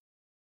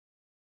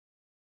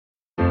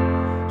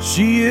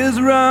She is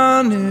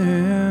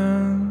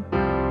running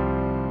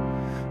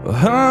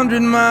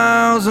 100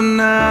 miles an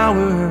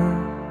hour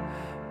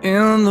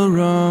in the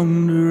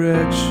wrong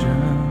direction.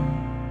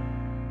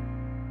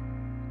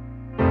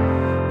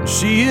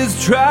 She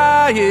is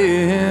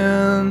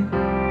trying,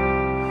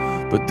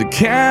 but the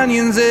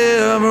canyon's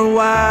ever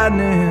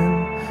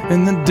widening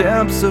in the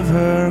depths of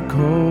her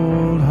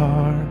cold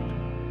heart.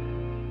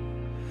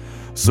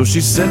 So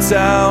she sets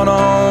out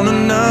on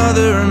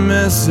another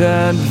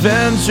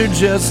misadventure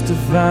just to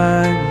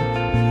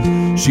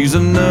find she's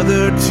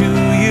another 2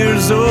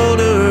 years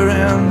older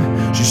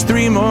and she's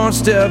 3 more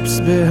steps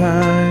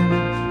behind.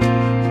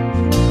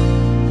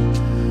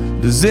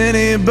 Does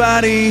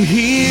anybody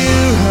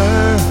hear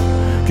her?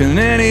 Can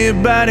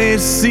anybody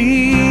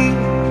see?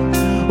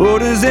 Or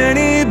does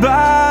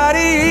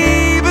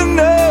anybody even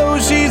know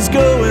she's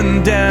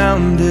going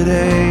down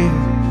today?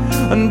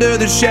 Under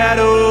the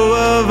shadow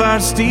of our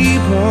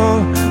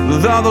steeple,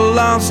 with all the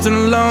lost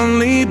and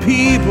lonely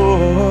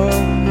people,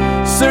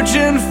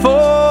 searching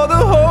for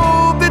the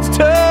hope that's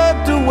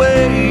tucked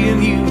away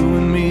in you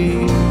and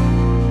me.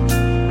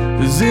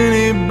 Does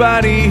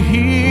anybody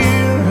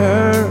hear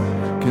her?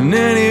 Can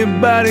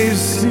anybody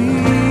see?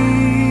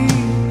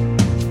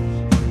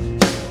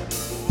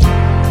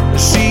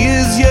 She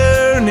is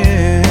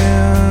yearning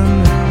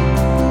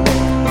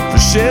for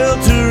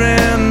shelter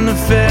and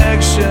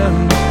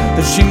affection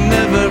that she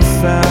never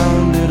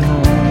found at home.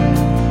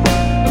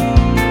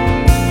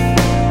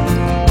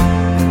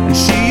 And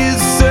she is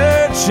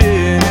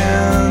searching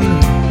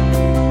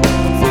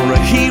for a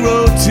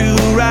hero to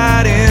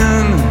ride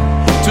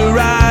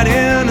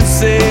in and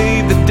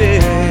save the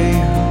day.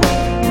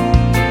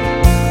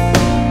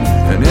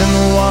 And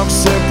in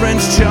walks her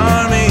Prince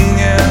Charming,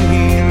 and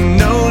he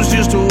knows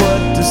just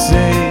what to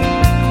say.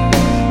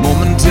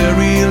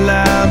 Momentary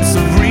lapse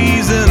of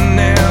reason,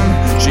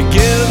 and she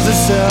gives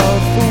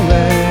herself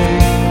away.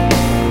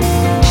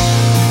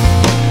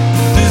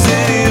 Does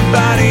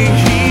anybody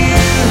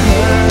hear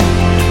her?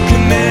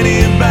 Can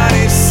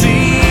anybody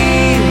see?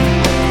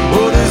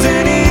 Or does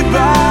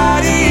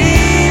anybody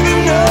even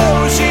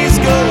know she's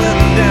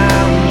going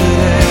down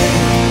today?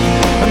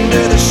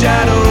 Under the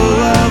shadow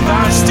of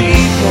our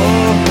steeple,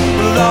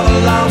 with all the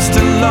lost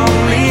and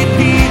lonely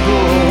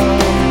people,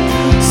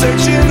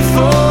 searching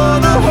for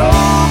the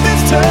hope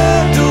that's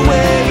tucked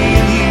away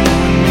in you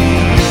and me.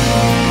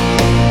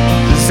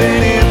 Does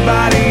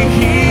anybody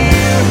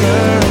hear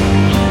her?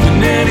 Can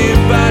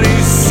anybody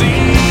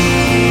see?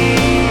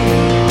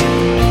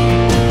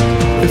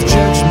 If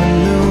judgment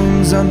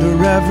looms under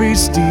every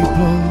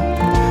steeple,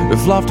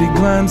 if lofty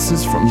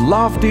glances from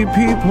lofty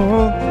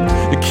people,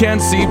 you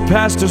can't see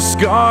past her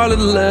scarlet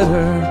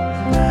letter,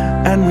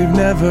 and we've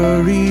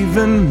never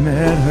even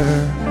met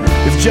her.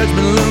 If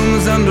judgment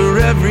looms under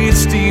every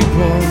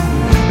steeple,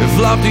 if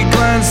lofty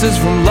glances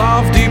from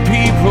lofty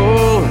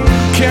people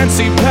can't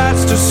see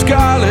past her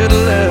scarlet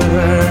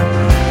letter,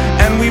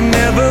 and we've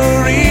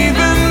never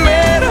even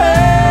met her.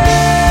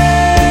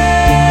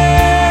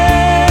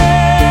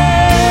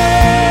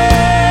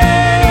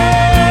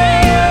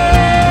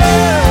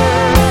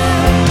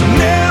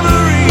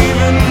 Never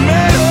even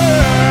met her.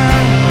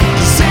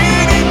 Does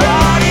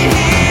anybody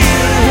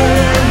hear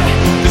her?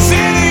 Does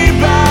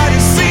anybody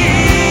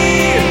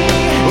see?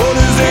 Or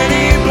does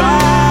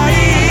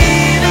anybody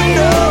even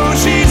know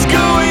she's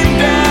going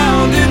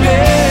down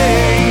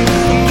today?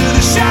 Under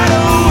the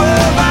shadow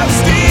of our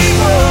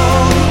steeple,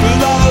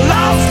 with all the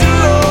lost and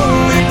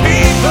lonely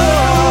people,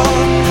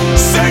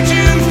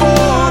 searching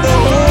for the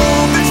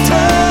hope that's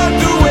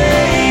tucked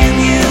away in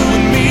you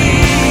and me.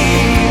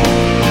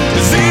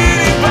 Does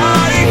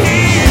anybody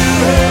hear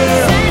her?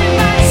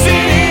 Does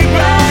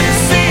anybody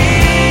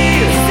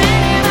see?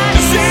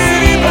 Does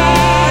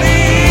anybody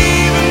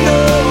even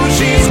know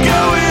she's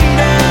going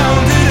down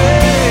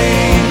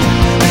today?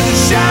 In the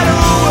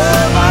shadow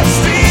of our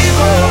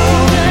steeple,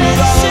 with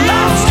all the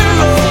lost and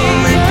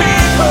lonely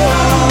people,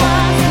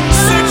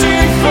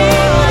 searching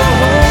for the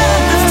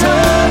hope that's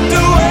tucked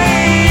away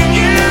in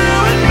you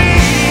and me.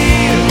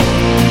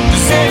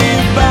 Does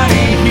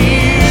anybody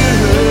hear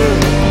her?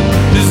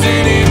 Does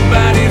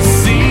anybody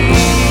see?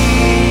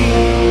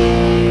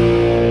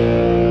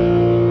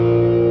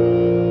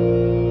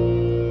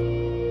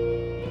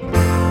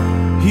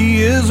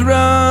 He is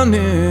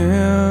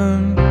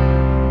running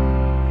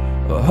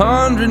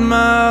 100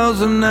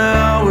 miles an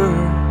hour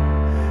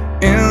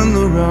in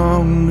the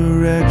wrong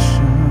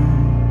direction.